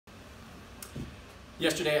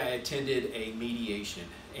Yesterday I attended a mediation,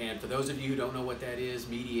 and for those of you who don't know what that is,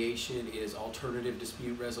 mediation is alternative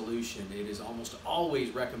dispute resolution. It is almost always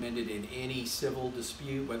recommended in any civil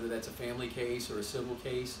dispute, whether that's a family case or a civil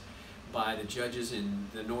case, by the judges in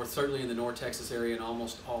the North, certainly in the North Texas area and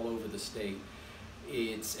almost all over the state.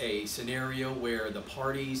 It's a scenario where the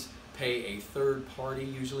parties pay a third party,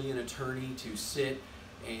 usually an attorney, to sit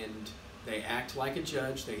and they act like a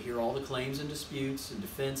judge. They hear all the claims and disputes and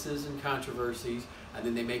defenses and controversies, and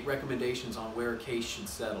then they make recommendations on where a case should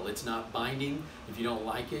settle. It's not binding. If you don't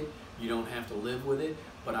like it, you don't have to live with it,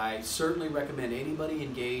 but I certainly recommend anybody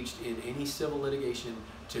engaged in any civil litigation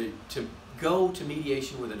to go to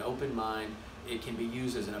mediation with an open mind. It can be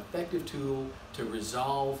used as an effective tool to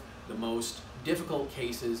resolve the most difficult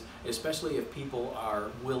cases, especially if people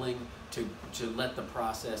are willing to let the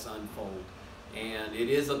process unfold. And it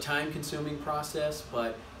is a time-consuming process,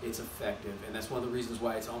 but it's effective, and that's one of the reasons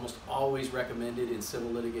why it's almost always recommended in civil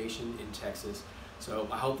litigation in Texas. So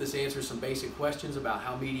I hope this answers some basic questions about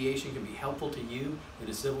how mediation can be helpful to you in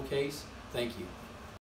a civil case. Thank you.